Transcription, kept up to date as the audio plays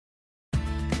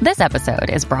This episode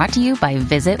is brought to you by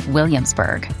Visit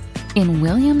Williamsburg. In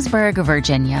Williamsburg,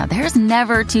 Virginia, there's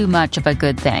never too much of a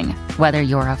good thing. Whether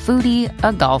you're a foodie,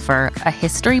 a golfer, a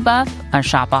history buff, a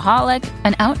shopaholic,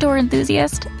 an outdoor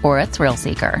enthusiast, or a thrill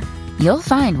seeker, you'll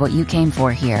find what you came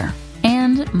for here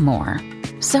and more.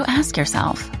 So ask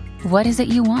yourself, what is it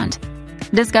you want?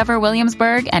 Discover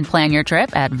Williamsburg and plan your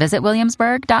trip at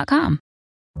visitwilliamsburg.com.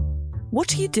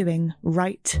 What are you doing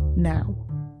right now?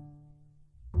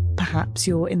 Perhaps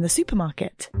you're in the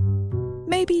supermarket.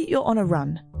 Maybe you're on a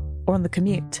run or on the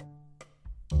commute.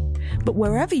 But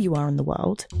wherever you are in the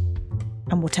world,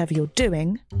 and whatever you're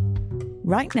doing,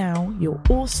 right now you're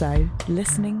also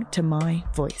listening to my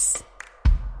voice.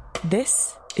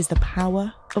 This is the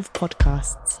power of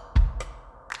podcasts.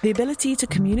 The ability to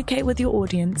communicate with your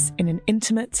audience in an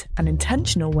intimate and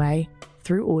intentional way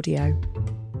through audio.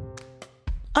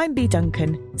 I'm Bea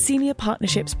Duncan, Senior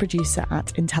Partnerships Producer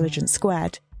at Intelligence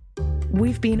Squared.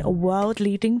 We've been a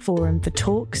world-leading forum for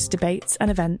talks, debates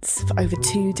and events for over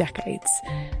 2 decades.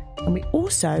 And we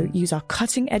also use our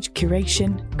cutting-edge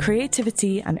curation,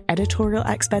 creativity and editorial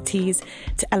expertise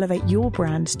to elevate your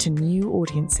brand to new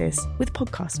audiences with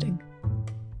podcasting.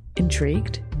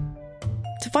 Intrigued?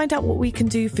 To find out what we can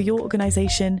do for your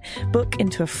organisation, book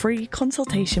into a free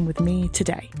consultation with me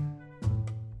today.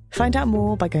 Find out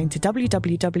more by going to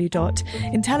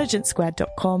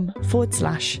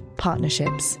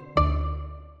www.intelligencesquared.com/partnerships.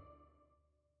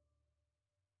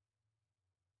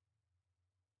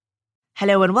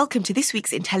 Hello and welcome to this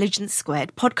week's Intelligence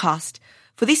Squared podcast.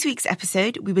 For this week's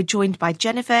episode, we were joined by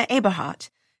Jennifer Eberhardt,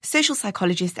 social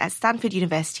psychologist at Stanford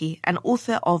University and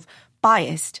author of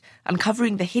Biased,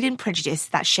 Uncovering the Hidden Prejudice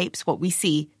That Shapes What We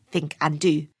See, Think and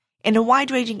Do. In a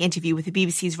wide-ranging interview with the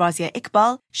BBC's Razia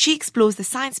Iqbal, she explores the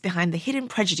science behind the hidden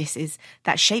prejudices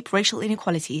that shape racial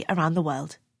inequality around the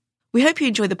world. We hope you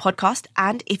enjoy the podcast,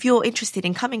 and if you're interested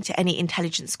in coming to any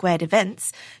Intelligence Squared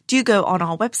events, do go on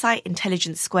our website,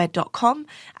 intelligencesquared.com,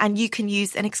 and you can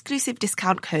use an exclusive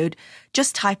discount code.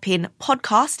 Just type in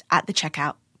podcast at the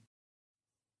checkout.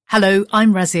 Hello,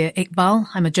 I'm Razia Iqbal.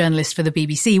 I'm a journalist for the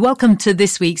BBC. Welcome to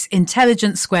this week's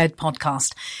Intelligence Squared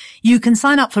podcast. You can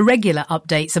sign up for regular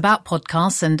updates about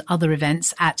podcasts and other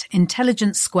events at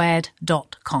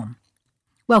intelligencesquared.com.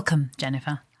 Welcome,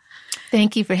 Jennifer.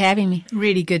 Thank you for having me.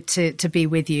 Really good to be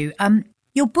with you.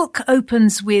 Your book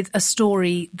opens with a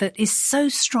story that is so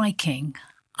striking.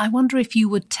 I wonder if you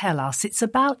would tell us. It's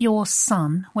about your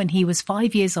son when he was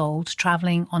 5 years old,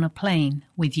 travelling on a plane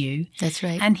with you. That's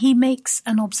right. And he makes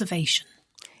an observation.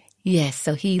 Yes,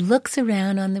 so he looks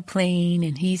around on the plane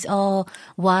and he's all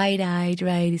wide-eyed,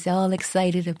 right? He's all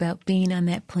excited about being on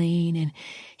that plane. And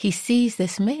he sees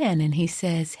this man and he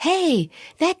says, "Hey,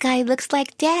 that guy looks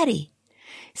like Daddy."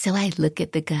 So I look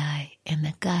at the guy, and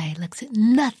the guy looks at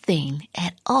nothing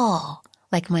at all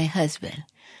like my husband.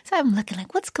 So I'm looking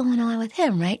like, what's going on with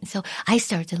him, right? And so I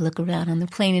start to look around on the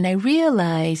plane, and I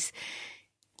realize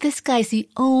this guy's the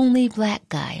only black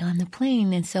guy on the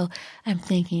plane. And so I'm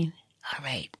thinking, all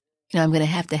right, I'm going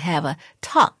to have a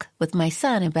talk with my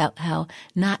son about how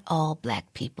not all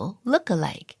black people look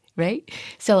alike, right?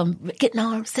 So I'm getting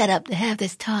all set up to have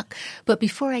this talk. But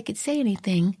before I could say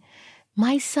anything,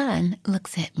 my son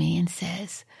looks at me and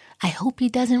says, "I hope he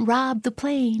doesn't rob the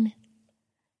plane."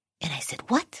 And I said,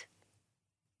 "What?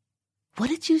 What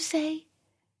did you say?"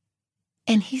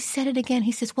 And he said it again.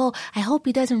 He says, "Well, I hope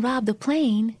he doesn't rob the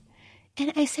plane."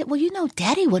 And I said, "Well,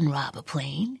 Daddy wouldn't rob a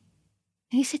plane."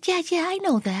 And he said, yeah, I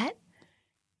know that.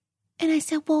 And I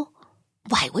said, "Well,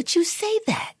 why would you say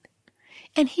that?"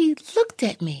 And he looked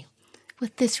at me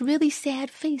with this really sad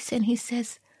face and he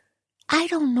says, "I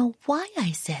don't know why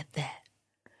I said that.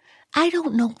 I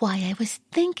don't know why I was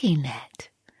thinking that."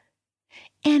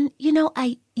 And,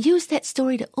 I use that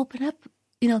story to open up,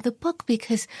 the book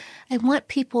because I want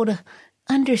people to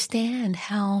understand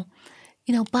how,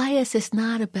 bias is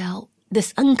not about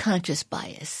this unconscious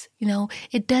bias.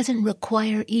 It doesn't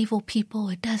require evil people.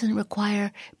 It doesn't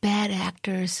require bad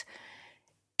actors.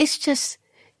 It's just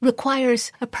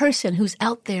requires a person who's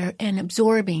out there and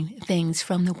absorbing things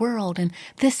from the world. And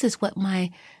this is what my,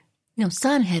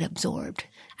 son had absorbed.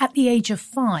 At the age of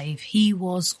 5, he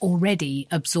was already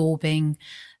absorbing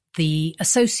the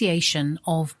association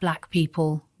of black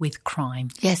people with crime.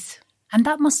 Yes. And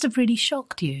that must have really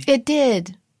shocked you. It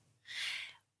did.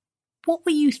 What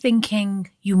were you thinking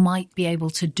you might be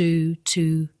able to do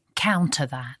to counter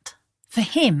that for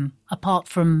him, apart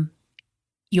from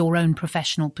your own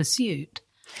professional pursuit?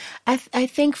 I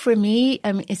think for me,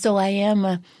 so I am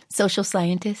a social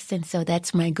scientist, and so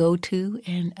that's my go-to.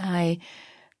 And I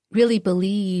really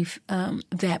believe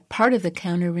that part of the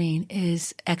countering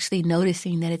is actually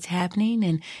noticing that it's happening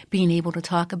and being able to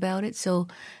talk about it. So,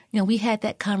 we had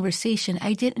that conversation.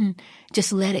 I didn't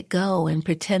just let it go and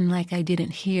pretend like I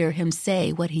didn't hear him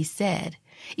say what he said.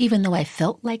 Even though I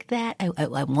felt like that,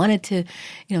 I wanted to,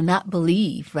 not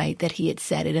believe, right, that he had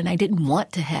said it, and I didn't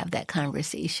want to have that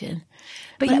conversation.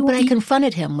 But I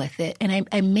confronted him with it, and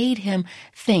I made him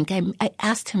think. I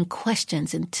asked him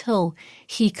questions until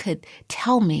he could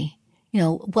tell me,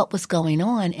 what was going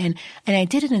on. And I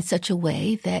did it in such a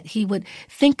way that he would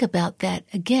think about that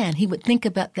again. He would think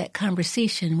about that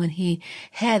conversation when he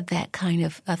had that kind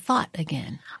of a thought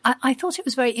again. I thought it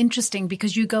was very interesting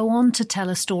because you go on to tell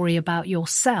a story about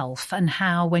yourself and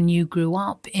how when you grew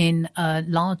up in a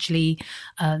largely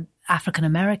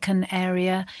African-American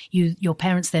area, your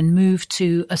parents then moved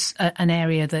to an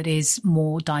area that is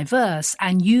more diverse,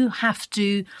 and you have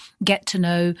to get to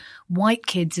know white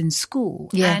kids in school.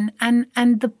 Yeah.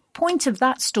 And the point of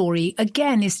that story,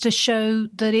 again, is to show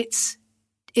that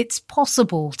it's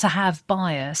possible to have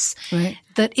bias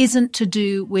that isn't to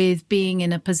do with being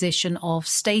in a position of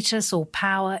status or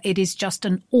power. It is just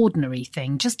an ordinary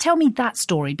thing. Just tell me that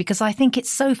story, because I think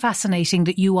it's so fascinating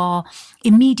that you are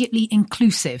immediately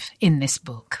inclusive in this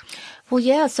book. Well,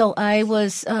 yeah. So I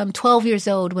was 12 years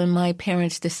old when my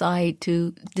parents decided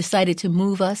to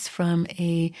move us from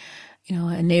a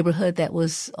neighborhood that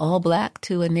was all black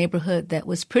to a neighborhood that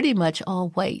was pretty much all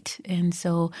white. And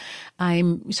so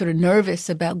I'm sort of nervous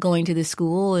about going to the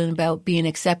school and about being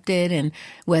accepted and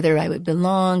whether I would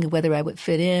belong, whether I would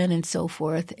fit in and so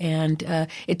forth. And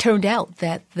it turned out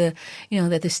that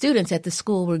the students at the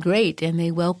school were great, and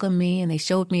they welcomed me and they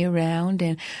showed me around,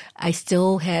 and I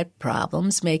still had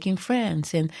problems making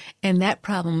friends. And that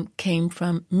problem came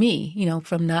from me,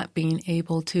 from not being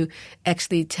able to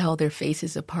actually tell their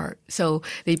faces apart. So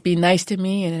they'd be nice to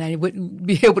me, and I wouldn't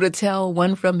be able to tell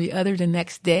one from the other the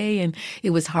next day. And it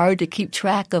was hard to keep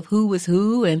track of who was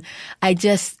who. And I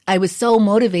was so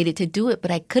motivated to do it,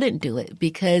 but I couldn't do it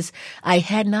because I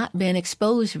had not been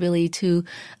exposed really to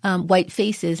white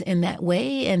faces in that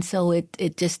way. And so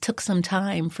it just took some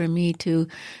time for me to,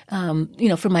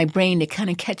 for my brain to kind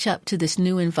of catch up to this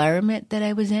new environment that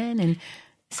I was in. And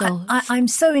so I'm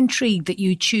so intrigued that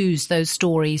you choose those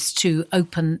stories to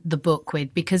open the book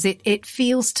with, because it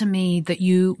feels to me that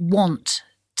you want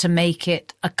to make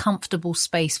it a comfortable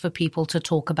space for people to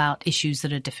talk about issues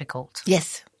that are difficult.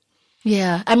 Yes.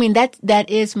 Yeah. I mean, that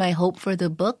is my hope for the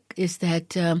book, is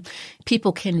that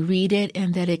people can read it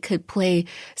and that it could play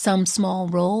some small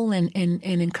role in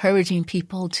encouraging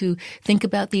people to think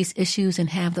about these issues and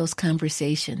have those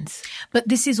conversations. But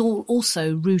this is all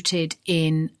also rooted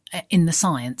in the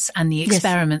science and the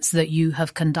experiments that you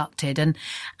have conducted. And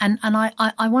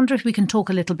I wonder if we can talk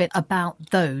a little bit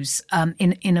about those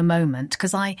in a moment,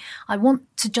 because I want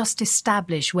to just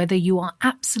establish whether you are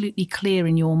absolutely clear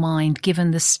in your mind,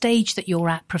 given the stage that you're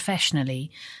at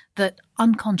professionally, that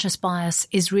unconscious bias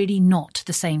is really not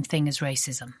the same thing as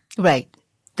racism. Right.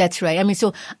 That's right. I mean,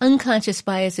 so unconscious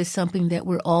bias is something that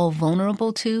we're all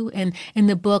vulnerable to. And in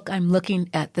the book, I'm looking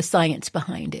at the science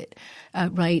behind it,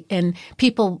 right? And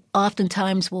people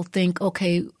oftentimes will think,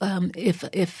 okay,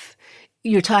 if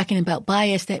you're talking about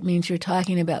bias, that means you're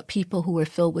talking about people who are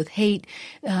filled with hate.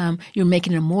 You're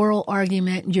making a moral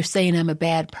argument. You're saying I'm a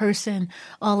bad person,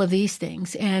 all of these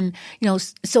things. And,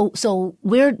 so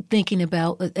we're thinking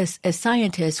about, as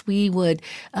scientists, we would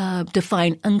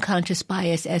define unconscious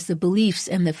bias as the beliefs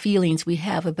and the feelings we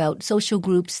have about social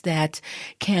groups that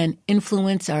can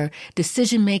influence our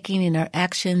decision-making and our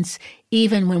actions,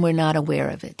 even when we're not aware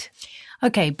of it.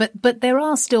 Okay, but there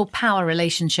are still power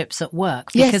relationships at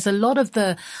work, because a lot of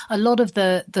the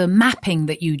mapping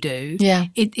that you do,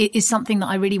 it is something that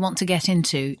I really want to get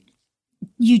into.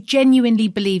 You genuinely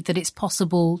believe that it's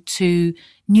possible to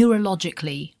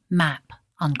neurologically map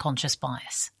unconscious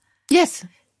bias. Yes.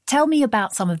 Tell me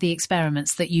about some of the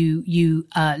experiments that you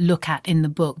look at in the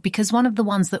book, because one of the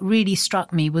ones that really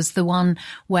struck me was the one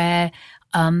where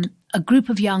a group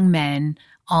of young men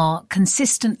are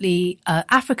consistently,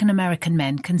 African-American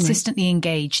men, consistently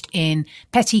engaged in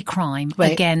petty crime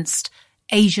against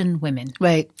Asian women.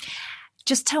 Right.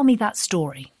 Just tell me that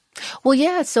story. Well,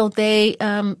 yeah. So they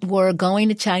were going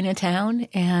to Chinatown,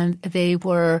 and they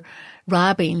were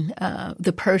robbing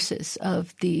the purses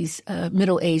of these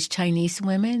middle-aged Chinese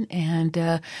women.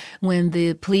 And when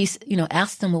the police,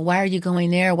 asked them, well, why are you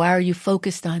going there? Why are you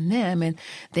focused on them? And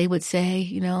they would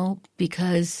say,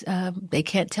 because they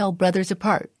can't tell brothers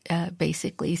apart,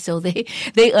 basically. So they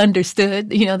understood,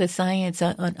 the science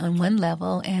on one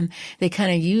level, and they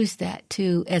kind of used that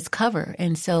as cover.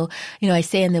 And so, I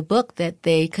say in the book that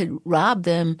they could rob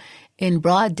them in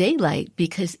broad daylight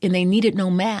and they needed no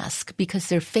mask because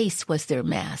their face was their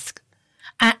mask.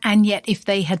 And yet if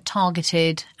they had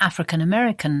targeted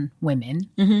African-American women,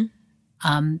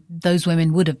 those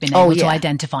women would have been able to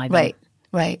identify them.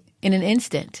 Right. In an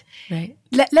instant. Right.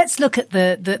 Let's look at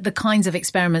the kinds of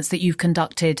experiments that you've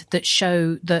conducted that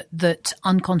show that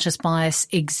unconscious bias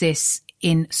exists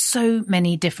in so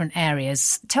many different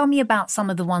areas. Tell me about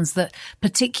some of the ones that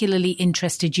particularly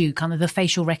interested you, kind of the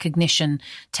facial recognition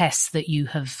tests that you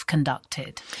have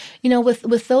conducted.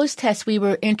 With those tests, we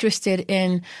were interested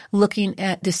in looking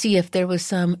to see if there was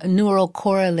some neural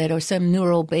correlate or some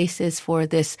neural basis for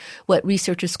this, what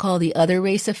researchers call the other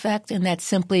race effect. And that's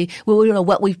simply,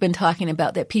 what we've been talking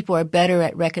about, that people are better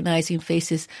at recognizing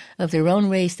faces of their own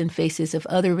race than faces of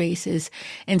other races.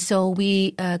 And so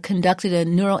we conducted a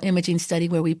neural imaging study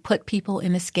where we put people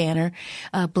in a scanner,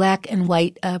 black and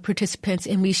white participants,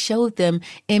 and we showed them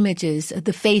images,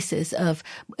 the faces of,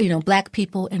 black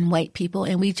people and white people.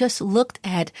 And we just looked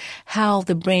at how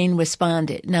the brain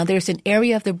responded. Now, there's an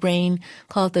area of the brain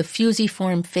called the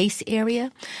fusiform face area.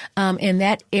 And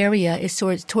that area is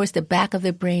towards the back of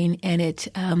the brain, and it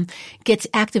gets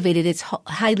activated. It's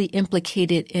highly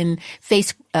implicated in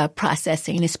face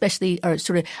processing, especially, or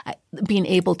sort of being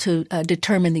able to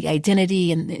determine the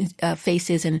identity and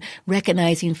faces and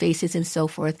recognizing faces and so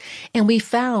forth. And we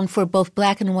found for both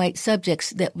black and white subjects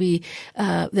that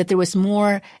that there was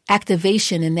more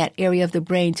activation in that area of the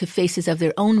brain to faces of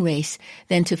their own race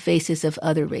than to faces of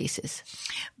other races.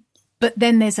 But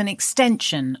then there's an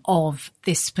extension of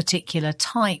this particular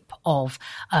type of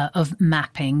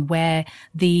mapping where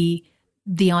the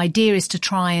idea is to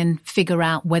try and figure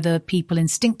out whether people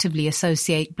instinctively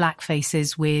associate black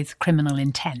faces with criminal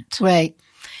intent. Right.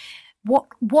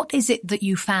 What is it that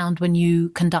you found when you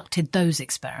conducted those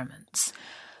experiments?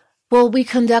 Well, we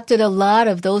conducted a lot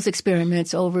of those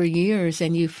experiments over years,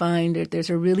 and you find that there's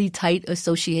a really tight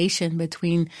association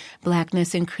between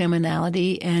blackness and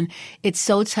criminality. And it's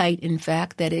so tight, in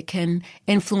fact, that it can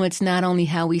influence not only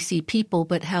how we see people,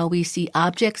 but how we see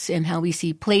objects and how we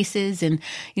see places and,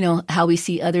 how we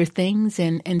see other things.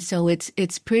 And so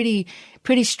it's pretty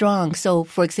strong. So,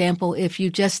 for example, if you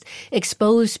just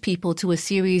expose people to a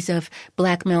series of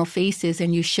black male faces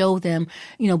and you show them,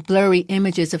 blurry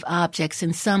images of objects,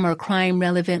 and some are crime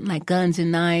relevant like guns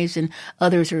and knives, and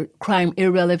others are crime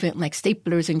irrelevant like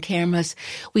staplers and cameras,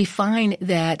 we find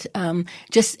that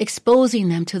just exposing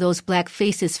them to those black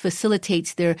faces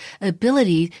facilitates their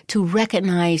ability to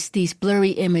recognize these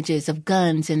blurry images of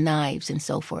guns and knives and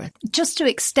so forth. Just to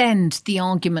extend the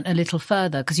argument a little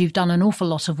further, because you've done an awful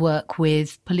lot of work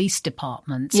with police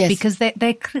departments, yes, because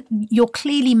you're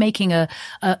clearly making a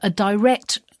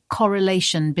direct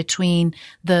correlation between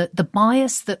the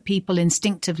bias that people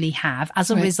instinctively have as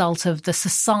a result of the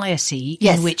society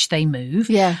in which they move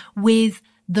with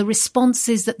the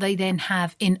responses that they then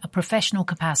have in a professional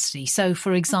capacity. So,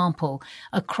 for example,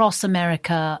 across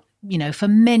America, for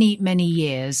many, many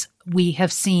years, we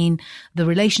have seen the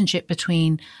relationship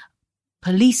between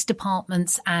police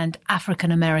departments and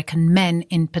African-American men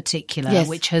in particular,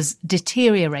 which has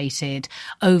deteriorated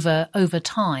over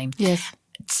time. Yes.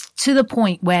 To the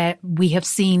point where we have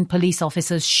seen police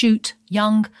officers shoot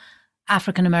young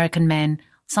African-American men,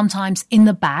 sometimes in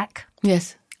the back.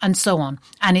 Yes. And so on.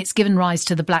 And it's given rise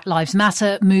to the Black Lives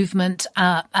Matter movement,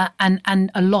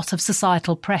 and a lot of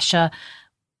societal pressure,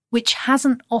 which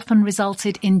hasn't often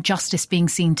resulted in justice being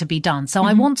seen to be done. So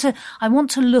I want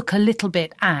to look a little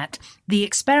bit at the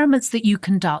experiments that you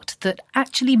conduct that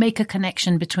actually make a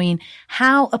connection between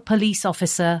how a police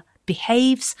officer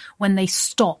behaves when they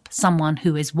stop someone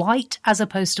who is white as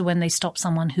opposed to when they stop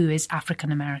someone who is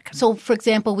African American. So, for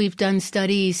example, we've done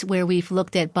studies where we've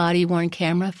looked at body-worn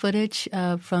camera footage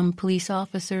from police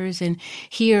officers. And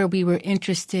here we were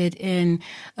interested in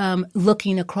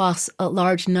looking across a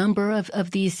large number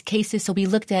of these cases. So we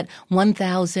looked at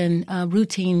 1,000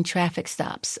 routine traffic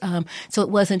stops. So it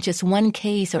wasn't just one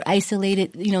case or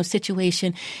isolated,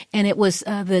 situation. And it was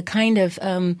the kind of,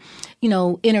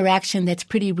 interaction that's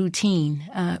pretty routine.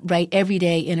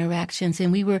 Everyday interactions.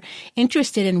 And we were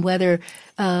interested in whether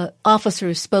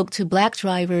officers spoke to black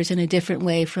drivers in a different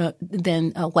way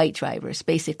than white drivers.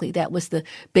 Basically, that was the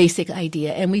basic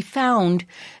idea. And we found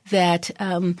that,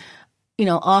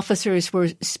 officers were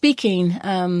speaking,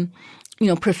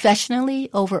 professionally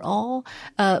overall,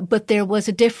 but there was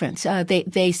a difference.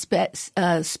 They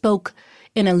spoke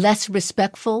in a less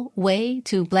respectful way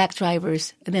to black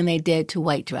drivers than they did to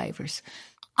white drivers.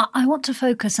 I want to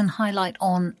focus and highlight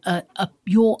on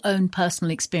your own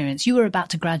personal experience. You were about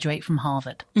to graduate from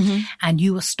Harvard, and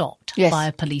you were stopped by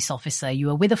a police officer. You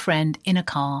were with a friend in a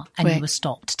car, and you were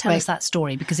stopped. Tell us that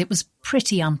story, because it was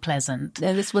pretty unpleasant.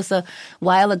 And this was a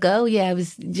while ago. Yeah, it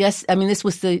was this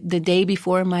was the day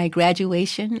before my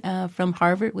graduation from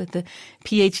Harvard with a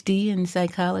PhD in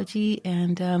psychology.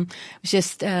 And was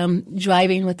just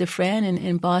driving with a friend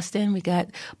in Boston. We got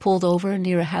pulled over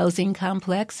near a housing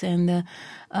complex, and the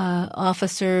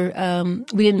officer,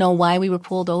 we didn't know why we were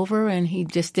pulled over, and he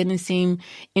just didn't seem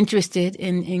interested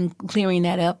in clearing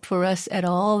that up for us at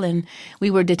all. And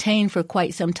we were detained for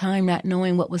quite some time, not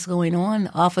knowing what was going on.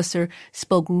 The officer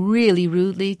spoke really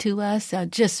rudely to us,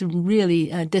 just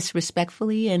really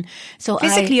disrespectfully. And so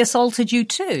physically assaulted you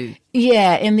too?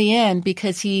 Yeah, in the end,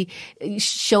 because he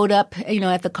showed up,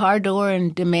 at the car door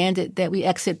and demanded that we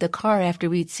exit the car after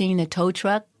we'd seen a tow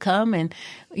truck come, and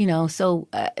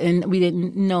and we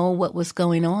didn't know what was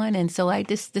going on, and so I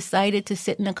just decided to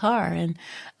sit in the car, and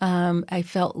I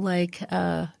felt like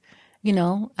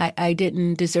I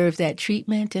didn't deserve that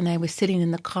treatment, and I was sitting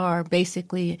in the car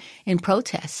basically in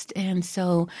protest, and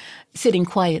so sitting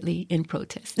quietly in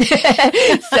protest.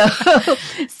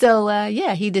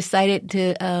 He decided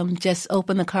to just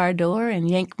open the car door and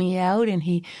yank me out, and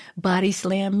he body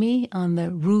slammed me on the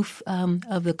roof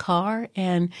of the car,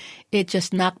 and it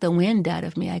just knocked the wind out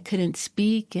of me. I couldn't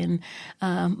speak, and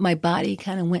my body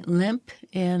kind of went limp.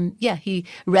 And he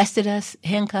arrested us,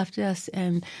 handcuffed us,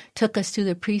 and took us to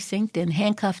the precinct and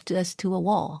handcuffed us to a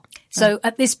wall. So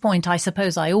at this point, I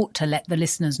suppose I ought to let the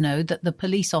listeners know that the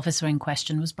police officer in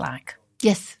question was black.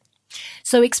 Yes.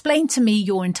 So explain to me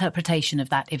your interpretation of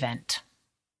that event.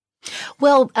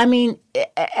 Well,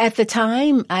 at the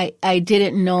time, I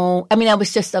didn't know. I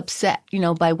was just upset,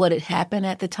 by what had happened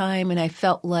at the time. And I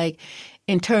felt like,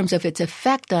 in terms of its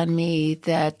effect on me,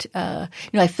 that,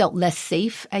 I felt less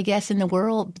safe, I guess, in the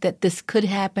world, that this could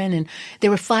happen. And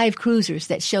there were 5 cruisers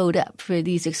that showed up for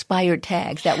these expired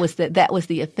tags. That was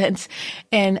the offense.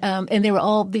 And there were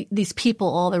all these people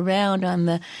all around on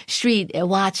the street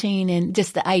watching, and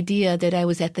just the idea that I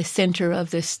was at the center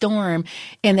of the storm,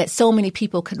 and that so many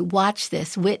people could watch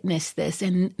this, witness this,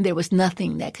 and there was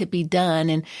nothing that could be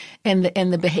done. And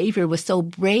the behavior was so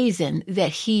brazen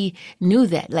that he knew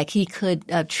that, like he could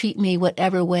treat me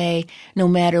whatever way, no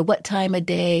matter what time of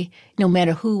day, no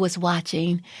matter who was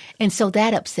watching. And so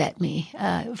that upset me,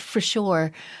 for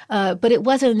sure. But it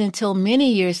wasn't until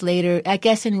many years later, I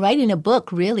guess in writing a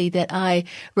book, really, that I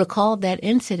recalled that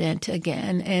incident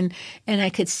again. And I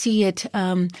could see it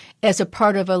as a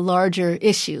part of a larger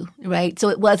issue, right? So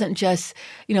it wasn't just,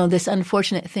 this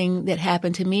unfortunate thing that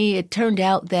happened to me. It turned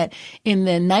out that in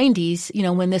the 90s,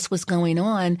 when this was going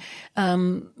on,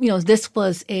 this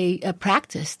was a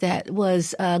practice that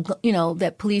was,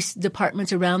 that police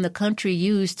departments around the country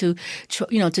used to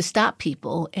stop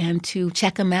people and to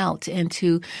check them out, and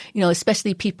to,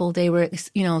 especially people they were,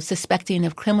 suspecting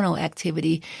of criminal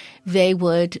activity. They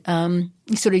would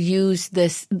sort of use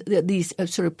these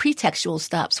sort of pretextual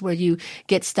stops where you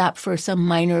get stopped for some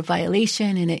minor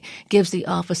violation, and it gives the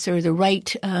officer the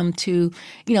right to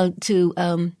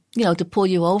pull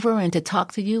you over and to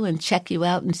talk to you and check you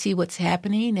out and see what's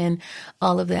happening and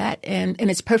all of that. And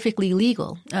it's perfectly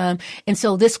legal. And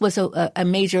so this was a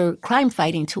major crime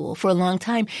fighting tool for a long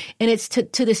time. And it's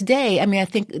to this day, I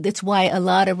think that's why a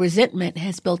lot of resentment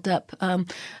has built up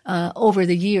over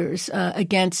the years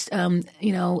against,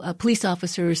 police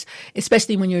officers,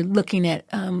 especially when you're looking at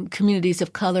communities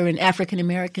of color and African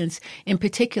Americans in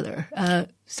particular.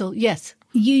 So, yes.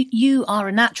 You are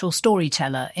a natural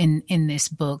storyteller in this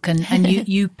book, and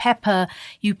you pepper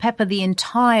the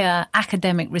entire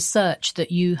academic research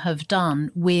that you have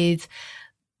done with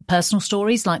personal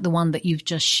stories like the one that you've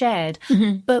just shared,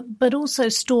 but also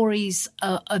stories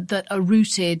that are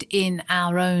rooted in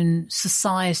our own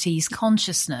society's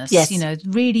consciousness. Yes.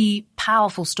 Really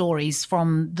powerful stories,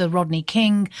 from the Rodney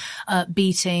King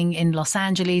beating in Los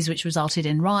Angeles, which resulted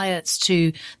in riots,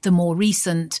 to the more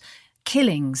recent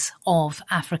killings of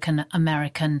African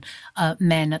American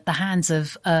men at the hands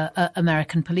of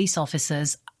American police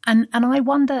officers. And I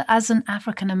wonder, as an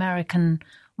African American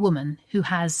woman who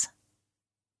has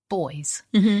boys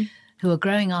who are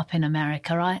growing up in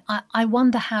America, I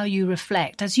wonder how you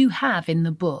reflect, as you have in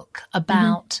the book,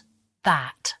 about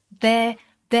that, their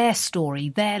story,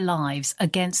 their lives,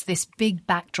 against this big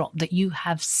backdrop that you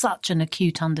have such an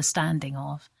acute understanding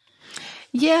of.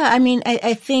 Yeah,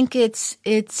 I think it's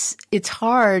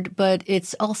hard, but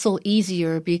it's also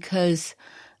easier because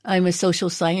I'm a social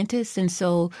scientist, and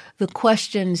so the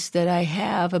questions that I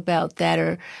have about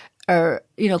that are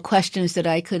questions that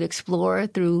I could explore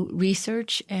through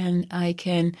research, and I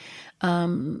can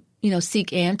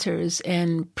seek answers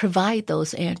and provide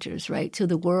those answers, right, to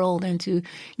the world and to,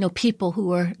 people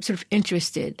who are sort of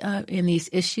interested in these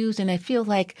issues. And I feel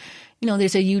like,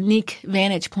 there's a unique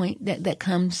vantage point that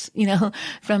comes,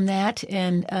 from that.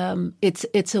 And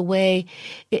it's a way,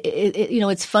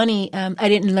 it's funny. I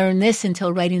didn't learn this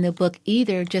until writing the book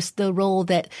either, just the role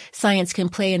that science can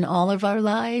play in all of our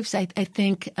lives. I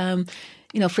think,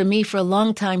 for me, for a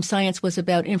long time, science was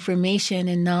about information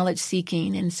and knowledge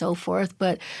seeking and so forth.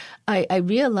 But I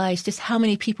realized just how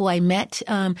many people I met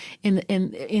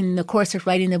in the course of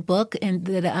writing the book, and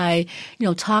that I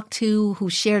talked to, who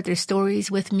shared their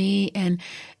stories with me, and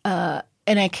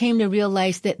I came to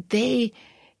realize that the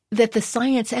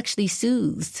science actually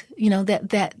soothes.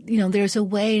 That there's a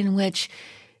way in which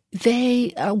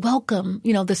they welcome,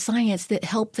 the science that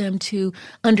helped them to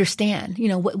understand,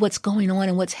 what's going on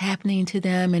and what's happening to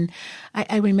them. And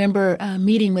I remember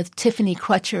meeting with Tiffany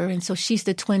Crutcher. And so she's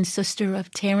the twin sister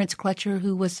of Terrence Crutcher,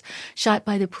 who was shot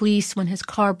by the police when his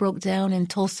car broke down in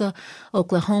Tulsa,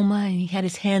 Oklahoma. And he had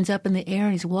his hands up in the air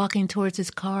and he's walking towards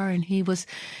his car, and he was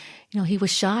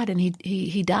shot and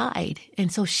he died.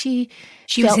 And so she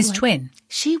was his twin.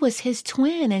 She was his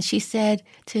twin. And she said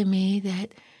to me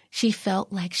that she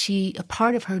felt like a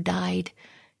part of her died,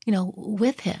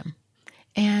 with him.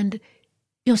 And,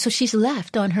 so she's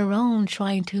left on her own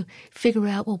trying to figure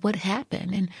out, well, what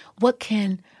happened and what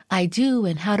can I do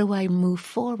and how do I move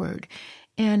forward?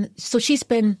 And so she's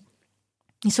been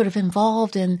sort of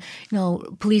involved in,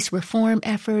 police reform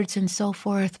efforts and so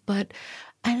forth. But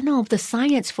I don't know if the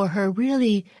science for her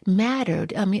really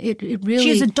mattered. I mean, it really...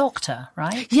 She's a doctor,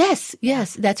 right? Yes,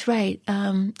 that's right.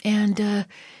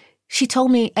 She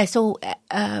told me,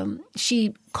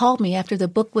 she called me after the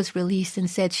book was released and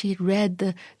said she had read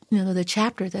the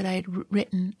chapter that I had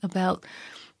written about,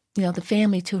 the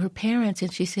family to her parents.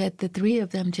 And she said the three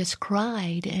of them just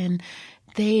cried, and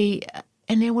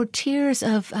there were tears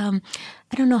of, I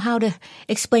don't know how to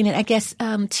explain it. I guess,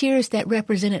 tears that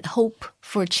represented hope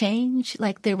for change.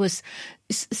 Like there was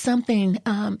something,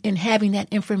 in having that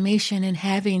information and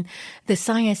having the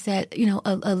science that,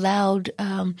 allowed,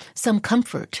 some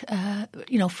comfort,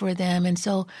 for them. And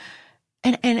so,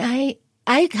 and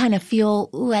I kind of feel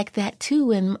like that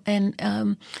too.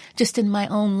 And just in my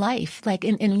own life, like,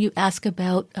 and you ask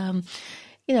about,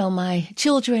 my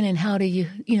children and how do you,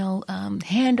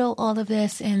 handle all of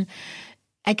this. And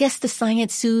I guess the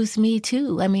science soothes me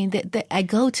too. I mean, that I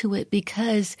go to it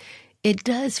because it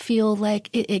does feel like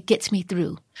it gets me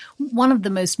through. One of the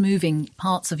most moving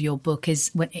parts of your book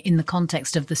is in the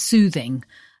context of the soothing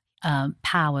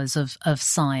powers of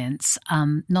science.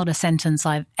 Not a sentence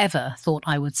I've ever thought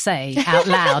I would say out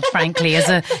loud, frankly, as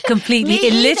a completely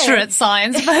illiterate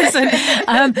science person.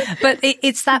 But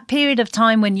it's that period of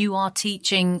time when you are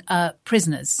teaching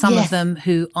prisoners, some of them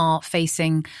who are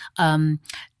facing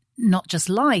not just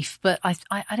life, but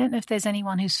I don't know if there's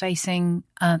anyone who's facing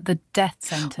the death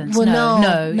sentence.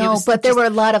 Well, no, but there were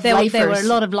a lot of lifers. There were a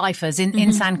lot of lifers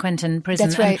in San Quentin prison.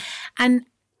 That's right. And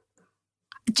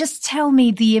just tell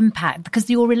me the impact, because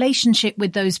your relationship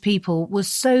with those people was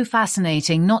so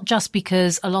fascinating, not just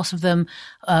because a lot of them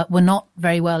were not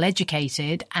very well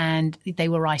educated and they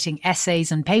were writing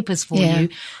essays and papers for you,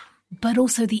 but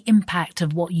also the impact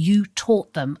of what you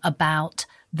taught them about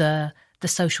the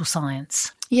social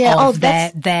science of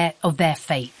their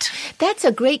fate. That's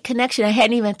a great connection. I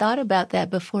hadn't even thought about that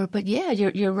before, but yeah,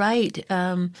 you're right.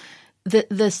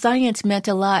 The science meant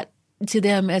a lot to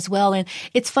them as well. And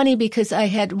it's funny because I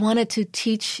had wanted to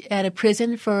teach at a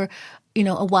prison for,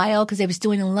 a while because I was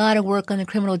doing a lot of work on the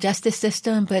criminal justice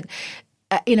system, but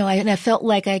I felt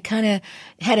like I kind of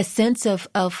had a sense of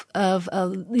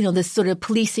this sort of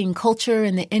policing culture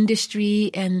in the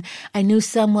industry. And I knew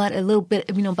somewhat a little bit,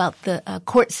 about the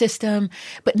court system,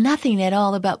 but nothing at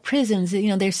all about prisons.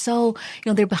 They're so,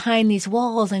 they're behind these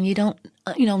walls and you don't,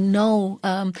 know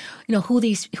who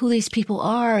these people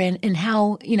are and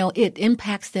how, it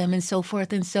impacts them and so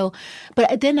forth. And so,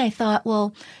 but then I thought,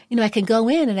 well, I could go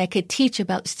in and I could teach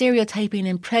about stereotyping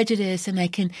and prejudice and I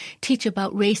can teach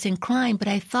about race and crime. But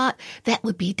I thought that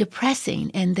would be depressing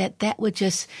and that would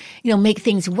just, make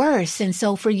things worse. And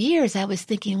so for years I was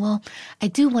thinking, well, I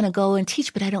do want to go and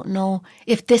teach, but I don't know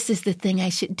if this is the thing I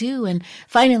should do. And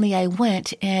finally I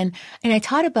went and I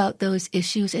taught about those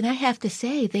issues. And I have to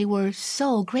say they were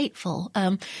so grateful.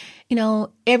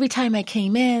 Every time I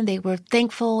came in, they were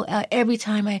thankful. Every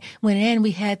time I went in,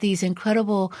 we had these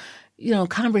incredible,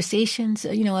 conversations,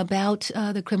 about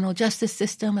the criminal justice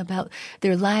system, about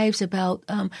their lives, about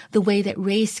the way that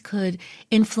race could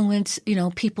influence,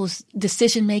 people's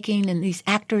decision making and these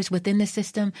actors within the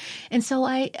system. And so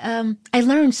I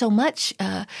learned so much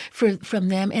from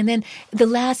them. And then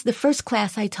the first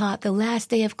class I taught, the last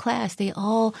day of class, they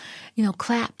all,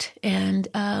 clapped, and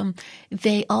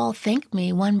they all thanked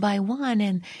me one by one,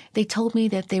 and they told me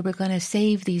that they were going to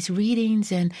save these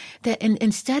readings, and that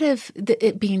instead of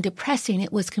it being depressing,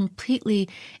 it was completely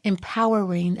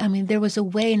empowering. I mean, there was a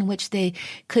way in which they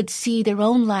could see their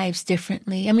own lives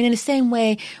differently. I mean, in the same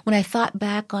way, when I thought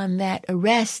back on that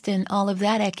arrest and all of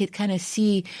that, I could kind of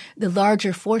see the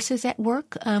larger forces at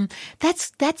work.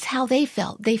 That's how they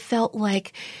felt. They felt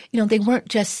like, they weren't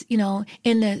just,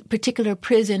 in a particular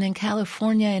prison in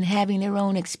California and having their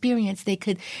own experience. They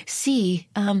could see,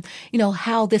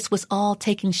 how this was all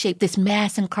taking shape, this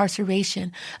mass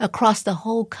incarceration across the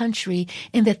whole country,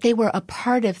 and that they were a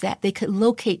part of that. They could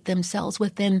locate themselves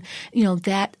within,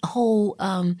 that whole,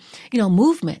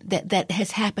 movement that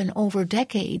has happened over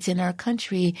decades in our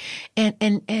country,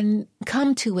 and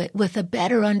come to it with a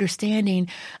better understanding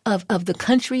of the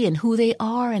country and who they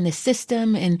are and the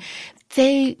system. And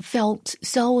they felt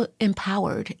so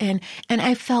empowered, and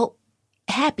I felt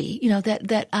happy,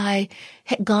 that I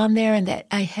had gone there and that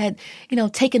I had,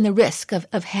 taken the risk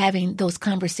of having those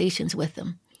conversations with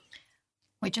them.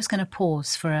 We're just going to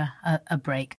pause for a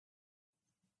break.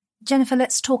 Jennifer,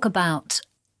 let's talk about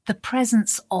the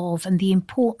presence of and the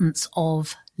importance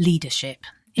of leadership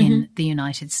in the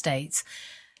United States.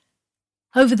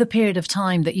 Over the period of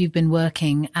time that you've been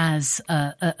working as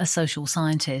a social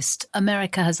scientist,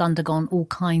 America has undergone all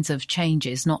kinds of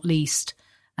changes, not least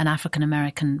an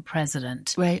African-American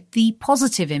president. Right. The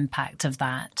positive impact of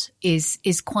that is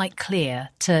quite clear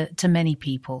to many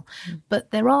people.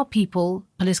 But there are people,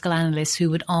 political analysts, who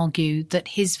would argue that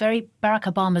Barack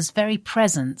Obama's very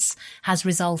presence has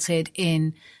resulted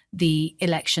in the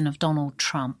election of Donald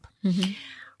Trump. Mm-hmm.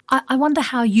 I wonder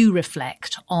how you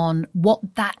reflect on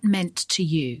what that meant to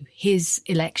you, his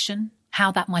election,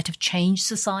 how that might have changed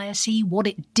society, what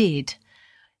it did,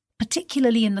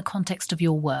 particularly in the context of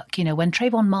your work. When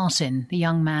Trayvon Martin, the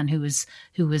young man who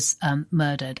was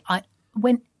murdered,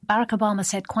 when Barack Obama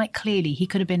said quite clearly he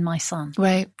could have been my son.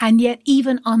 Right. And yet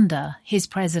even under his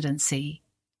presidency,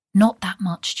 not that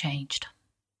much changed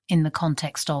in the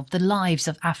context of the lives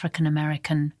of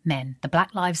African-American men. The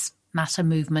Black Lives Matter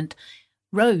movement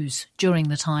rose during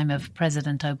the time of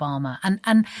President Obama.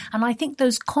 And I think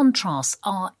those contrasts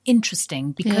are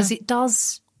interesting because it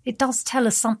does tell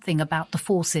us something about the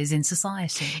forces in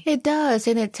society. It does,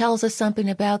 and it tells us something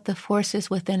about the forces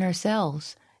within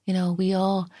ourselves. We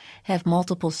all have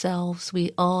multiple selves.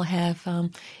 We all have,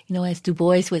 as Du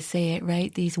Bois would say it,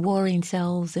 right? These warring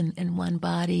selves in one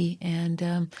body,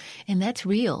 and that's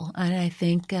real. And I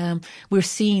think we're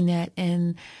seeing that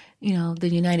in the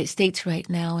United States right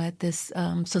now at this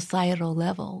societal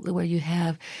level, where you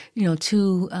have,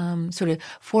 two sort of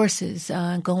forces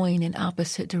going in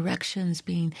opposite directions,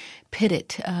 being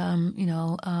pitted,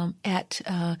 at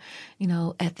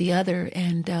the other,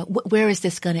 and where is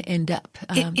this going to end up?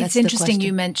 It's interesting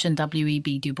you mentioned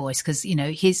W.E.B. Du Bois, because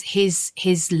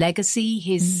his legacy,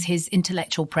 his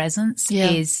intellectual presence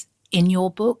is in your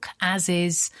book, as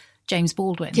is James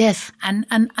Baldwin. Yes, and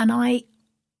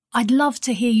I'd love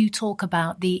to hear you talk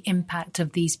about the impact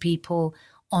of these people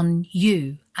on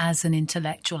you as an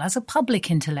intellectual, as a public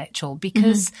intellectual,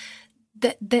 because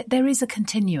there is a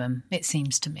continuum, it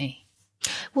seems to me.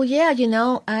 Well, yeah,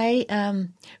 I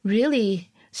really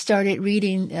started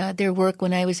reading their work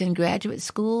when I was in graduate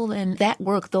school, and that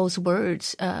work, those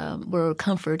words were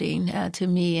comforting to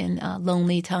me in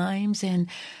lonely times. And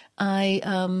I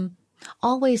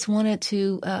always wanted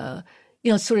to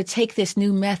sort of take this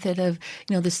new method of,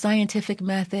 the scientific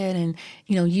method and,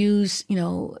 use,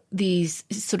 these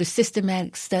sort of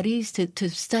systematic studies to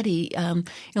study,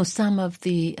 some of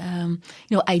the,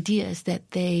 ideas that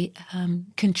they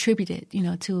contributed,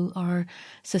 to our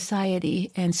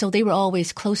society. And so they were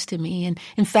always close to me. And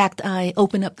in fact, I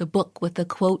opened up the book with a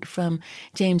quote from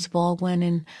James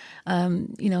Baldwin.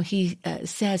 And, he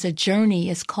says, "A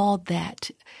journey is called that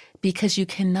because you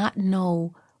cannot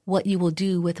know what you will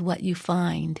do with what you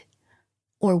find,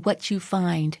 or what you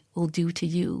find will do to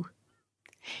you."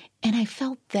 And I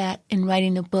felt that in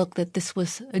writing the book, that this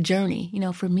was a journey,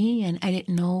 for me, and I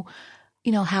didn't know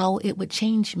how it would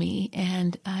change me.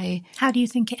 And How do you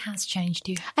think it has changed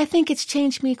you? I think it's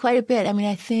changed me quite a bit. I mean,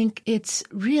 I think it's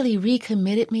really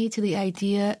recommitted me to the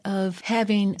idea of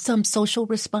having some social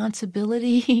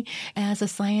responsibility as a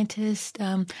scientist.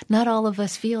 Not all of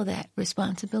us feel that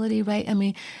responsibility, right? I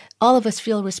mean, all of us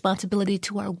feel responsibility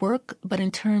to our work, but in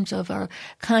terms of our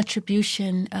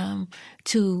contribution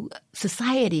to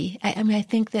society, I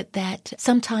think that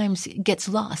sometimes gets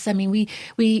lost. I mean,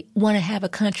 we want to have a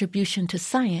contribution to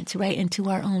science, right, and to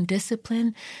our own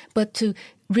discipline, but to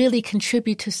really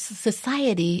contribute to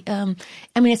society,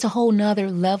 it's a whole nother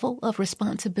level of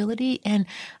responsibility. And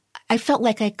I felt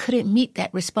like I couldn't meet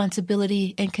that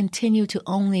responsibility and continue to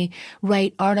only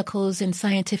write articles in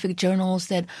scientific journals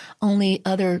that only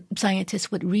other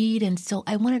scientists would read. And so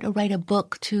I wanted to write a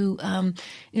book to,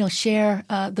 share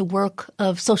the work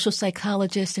of social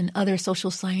psychologists and other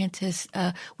social scientists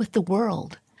with the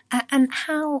world. And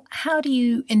how do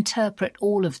you interpret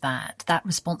all of that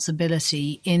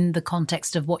responsibility in the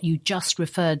context of what you just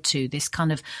referred to, this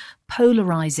kind of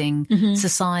polarizing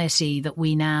society that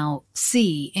we now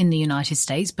see in the United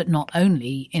States, but not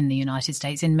only in the United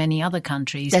States, in many other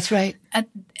countries? That's right.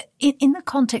 In the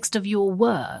context of your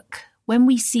work, when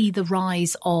we see the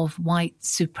rise of white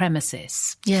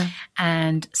supremacists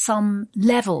and some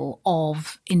level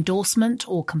of endorsement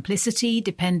or complicity,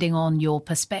 depending on your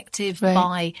perspective,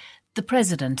 by the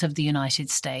President of the United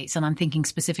States, and I'm thinking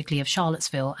specifically of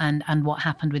Charlottesville and what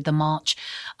happened with the march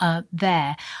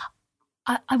there,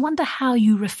 I wonder how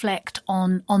you reflect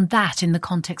on that in the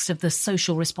context of the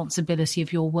social responsibility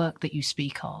of your work that you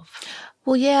speak of.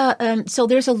 Well, so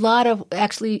there's a lot of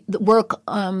actually work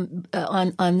on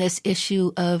this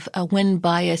issue of when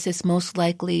bias is most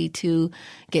likely to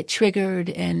get triggered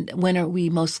and when are we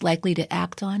most likely to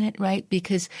act on it, right?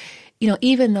 Because,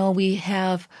 even though we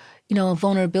have a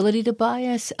vulnerability to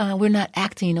bias, we're not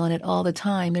acting on it all the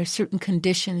time. There's certain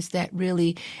conditions that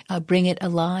really bring it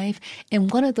alive. And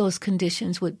one of those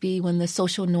conditions would be when the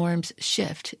social norms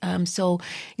shift.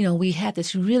 We had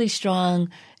this really strong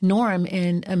norm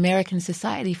in American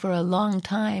society for a long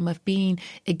time of being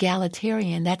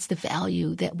egalitarian. That's the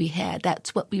value that we had.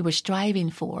 That's what we were striving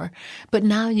for. But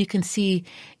now you can see,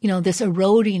 this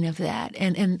eroding of that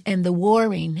and the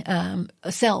warring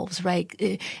selves,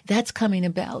 right? That's coming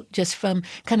about just from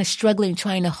kind of struggling,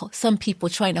 some people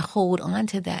trying to hold on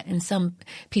to that and some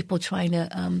people trying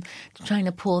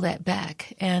to pull that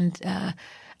back. And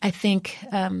I think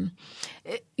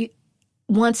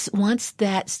once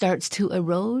that starts to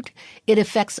erode, it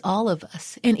affects all of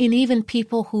us. And even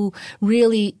people who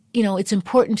really, it's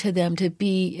important to them to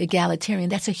be egalitarian.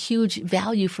 That's a huge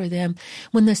value for them.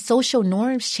 When the social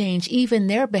norms change, even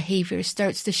their behavior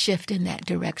starts to shift in that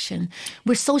direction.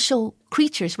 We're social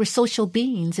creatures. We're social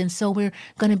beings. And so we're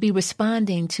going to be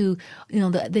responding to,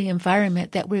 the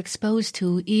environment that we're exposed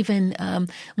to, even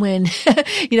when,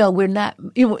 we're not,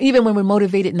 even when we're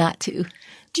motivated not to.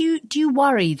 Do you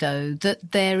worry, though,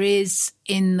 that there is,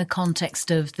 in the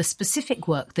context of the specific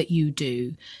work that you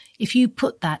do, if you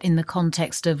put that in the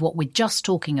context of what we're just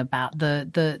talking about,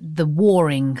 the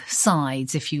warring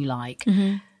sides, if you like,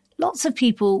 lots of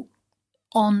people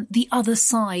on the other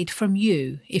side from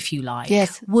you, if you like,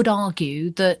 would argue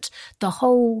that the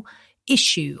whole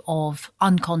issue of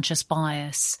unconscious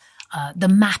bias, the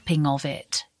mapping of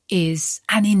it, is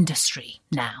an industry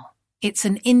now. It's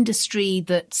an industry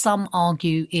that some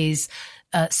argue is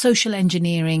social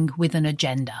engineering with an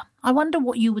agenda. I wonder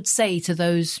what you would say to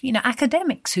those,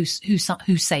 academics who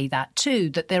say that too,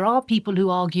 that there are people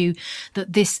who argue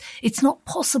that it's not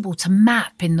possible to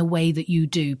map in the way that you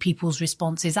do people's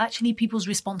responses. Actually, people's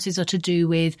responses are to do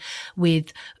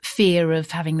with fear of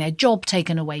having their job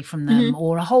taken away from them,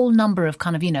 or a whole number of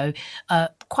kind of,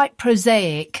 quite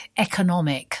prosaic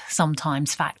economic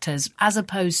sometimes factors, as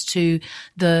opposed to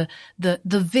the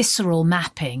visceral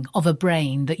mapping of a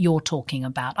brain that you're talking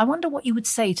about. I wonder what you would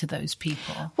say to those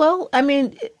people. Well,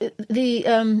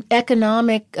 the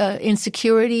economic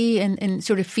insecurity and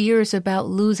sort of fears about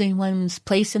losing one's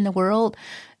place in the world,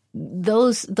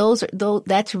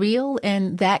 that's real,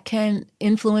 and that can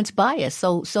influence bias.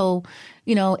 So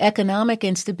economic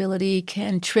instability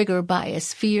can trigger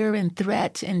bias, fear and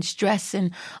threat and stress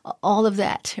and all of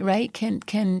that, right?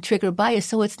 Can trigger bias.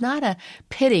 So it's not a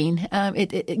pitting,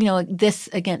 this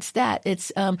against that.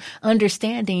 It's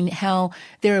understanding how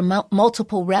there are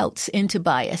multiple routes into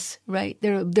bias, right?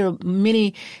 There are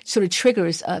many sort of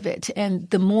triggers of it, and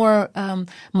the more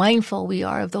mindful we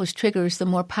are of those triggers, the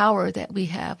more power that we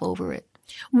have over it.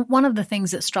 One of the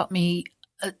things that struck me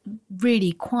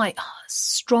really quite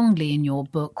strongly in your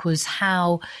book was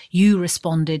how you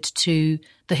responded to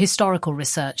the historical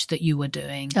research that you were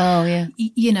doing. Oh, yeah.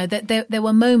 You know, that there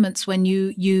were moments when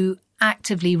you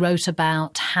actively wrote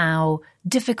about how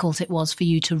difficult it was for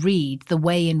you to read the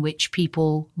way in which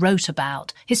people wrote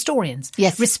about historians.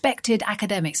 Yes. Respected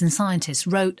academics and scientists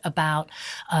wrote about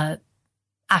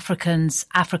Africans,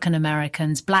 African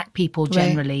Americans, Black people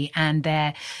generally, and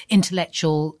their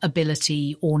intellectual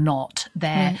ability or not,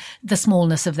 the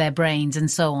smallness of their brains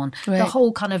and so on. Right. The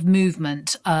whole kind of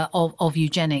movement of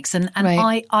eugenics. And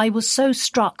I was so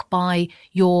struck by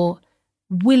your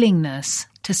willingness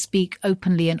to speak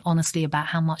openly and honestly about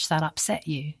how much that upset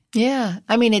you. Yeah,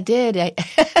 I mean, it did.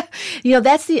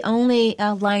 That's the only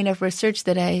line of research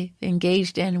that I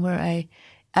engaged in where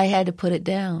I had to put it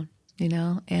down.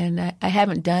 And I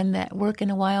haven't done that work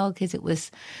in a while because it was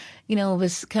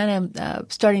kind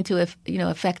of starting to,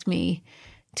 affect me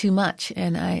too much.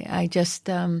 And I just,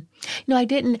 I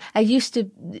used to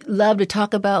love to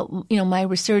talk about, my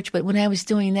research, but when I was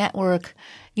doing that work,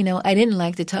 I didn't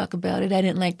like to talk about it. I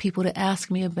didn't like people to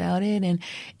ask me about it. And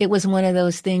it was one of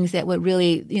those things that would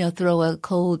really, throw a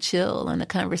cold chill on the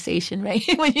conversation, right?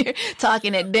 When you're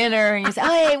talking at dinner and you say,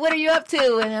 "Hey, what are you up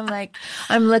to?" And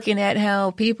I'm looking at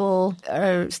how people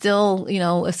are still,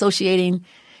 associating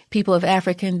people of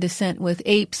African descent with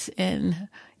apes and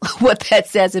what that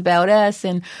says about us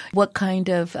and what kind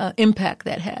of impact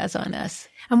that has on us.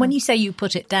 And when you say you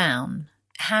put it down,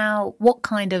 what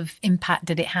kind of impact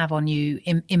did it have on you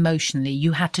emotionally?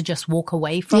 You had to just walk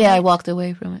away from it? Yeah, I walked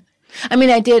away from it.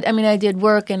 I did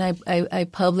work and I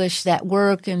published that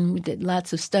work and we did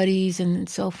lots of studies and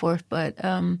so forth. But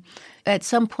at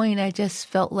some point I just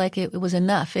felt like it was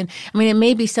enough. And it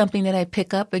may be something that I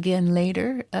pick up again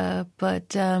later.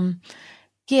 But I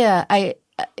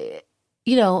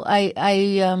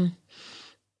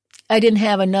didn't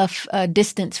have enough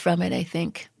distance from it, I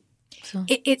think. So.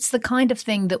 It's the kind of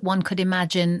thing that one could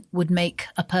imagine would make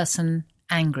a person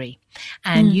angry.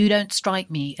 And you don't strike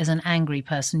me as an angry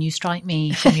person. You strike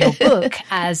me from your book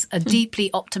as a deeply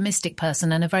optimistic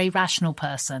person and a very rational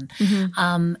person.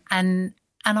 Mm-hmm. And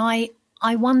I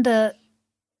wonder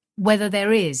whether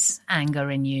there is anger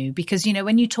in you because,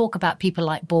 when you talk about people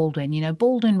like Baldwin,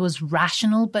 Baldwin was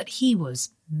rational, but he was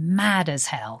mad as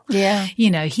hell. Yeah.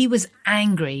 He was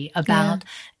angry about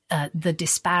the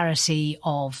disparity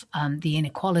of the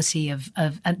inequality of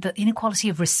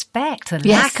respect, the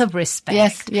lack of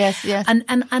respect. Yes. And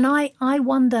I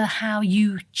wonder how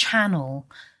you channel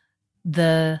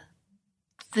the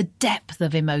depth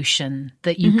of emotion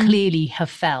that you clearly have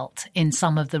felt in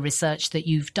some of the research that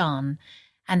you've done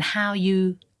and how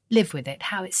you live with it,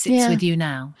 how it sits with you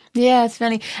now. Yeah, it's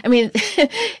funny.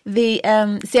 The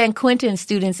San Quentin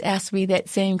students asked me that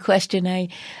same question.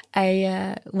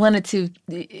 I wanted to,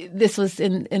 this was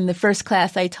in the first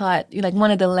class I taught,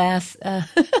 one of the last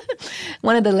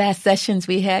sessions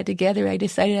we had together, I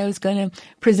decided I was going to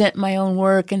present my own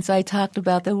work. And so I talked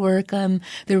about the work on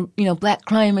the, Black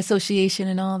Crime Association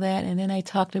and all that. And then I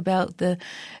talked about the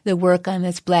work on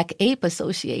this Black Ape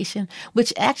Association,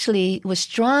 which actually was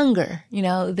stronger,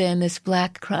 than this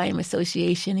Black Crime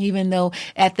Association, even though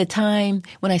at the time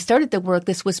when I started the work,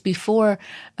 this was before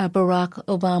Barack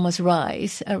Obama's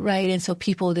rise, right? And so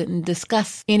people didn't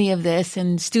discuss any of this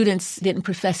and students didn't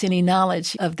profess any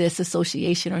knowledge of this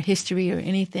association or history or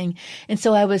anything. And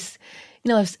so I was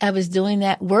doing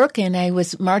that work and I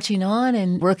was marching on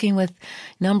and working with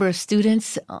a number of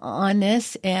students on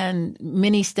this and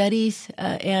many studies.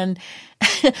 And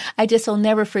I just will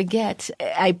never forget.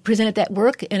 I presented that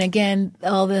work and again,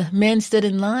 all the men stood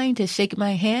in line to shake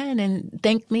my hand and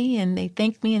thank me and they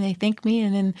thanked me and they thanked me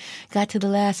and then got to the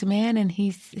last man and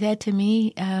he said to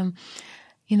me,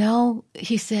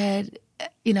 he said,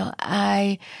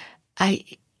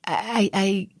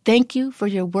 I thank you for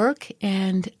your work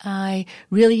and I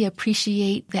really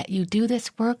appreciate that you do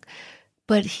this work.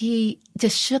 But he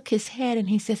just shook his head and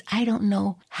he says, I don't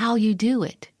know how you do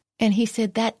it. And he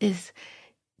said, that is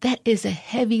a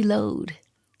heavy load.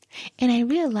 And I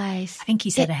realized. I think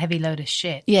he said a heavy load of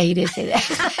shit. Yeah, he did say that.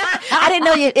 I didn't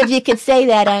know if you could say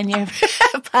that on your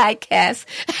podcast.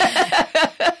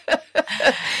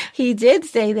 He did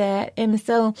say that. And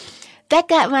so that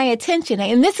got my attention.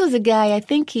 And this was a guy, I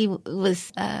think he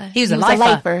was a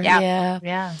lifer.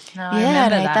 Yeah. No, I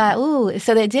remember and I thought, ooh,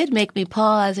 so that did make me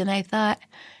pause. And I thought,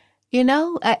 and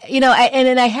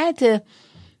then I had to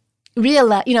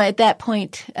realize, at that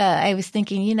point, I was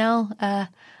thinking,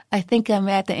 I think I'm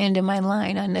at the end of my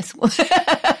line on this one.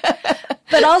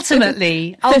 But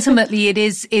ultimately, it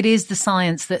is the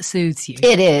science that soothes you.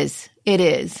 It is.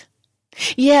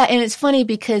 Yeah. And it's funny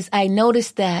because I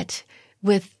noticed that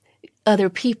with other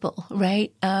people,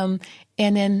 right? And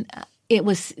then it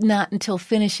was not until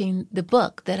finishing the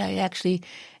book that I actually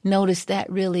noticed that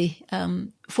really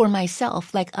for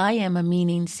myself, like I am a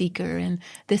meaning seeker, and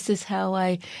this is how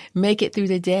I make it through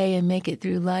the day and make it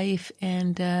through life.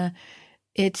 And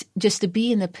it's just to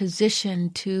be in the position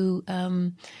to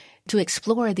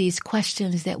explore these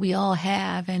questions that we all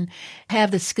have and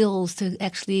have the skills to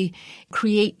actually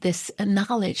create this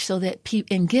knowledge so that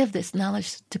and give this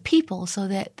knowledge to people so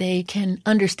that they can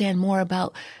understand more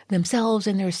about themselves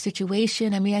and their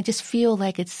situation. I mean, I just feel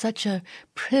like it's such a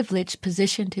privileged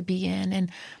position to be in. And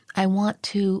I want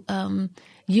to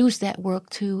use that work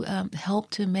to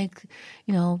help to make,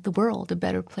 the world a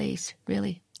better place,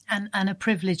 really. And a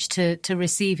privilege to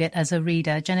receive it as a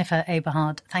reader. Jennifer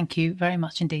Aberhart, thank you very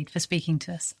much indeed for speaking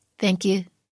to us. Thank you.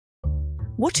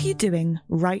 What are you doing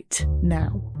right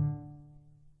now?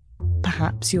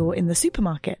 Perhaps you're in the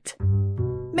supermarket.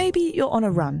 Maybe you're on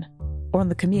a run or on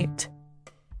the commute.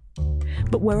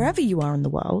 But wherever you are in the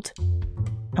world,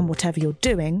 and whatever you're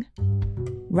doing,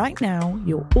 right now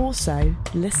you're also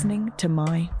listening to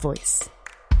my voice.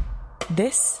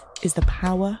 This is the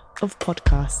power of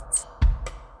podcasts.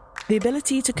 The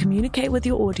ability to communicate with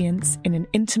your audience in an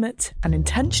intimate and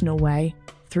intentional way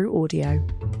through audio.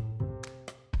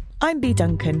 I'm Bea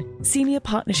Duncan, Senior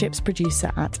Partnerships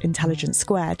Producer at Intelligence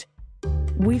Squared.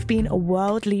 We've been a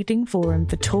world-leading forum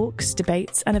for talks,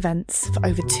 debates and events for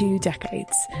over 2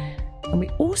 decades. And we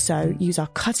also use our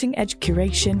cutting-edge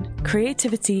curation,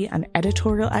 creativity and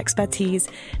editorial expertise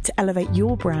to elevate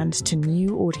your brand to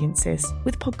new audiences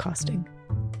with podcasting.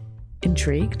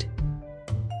 Intrigued?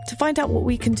 To find out what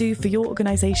we can do for your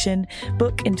organisation,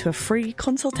 book into a free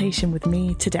consultation with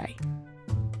me today.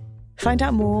 Find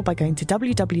out more by going to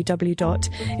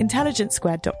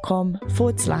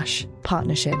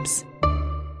www.intelligencesquared.com/partnerships.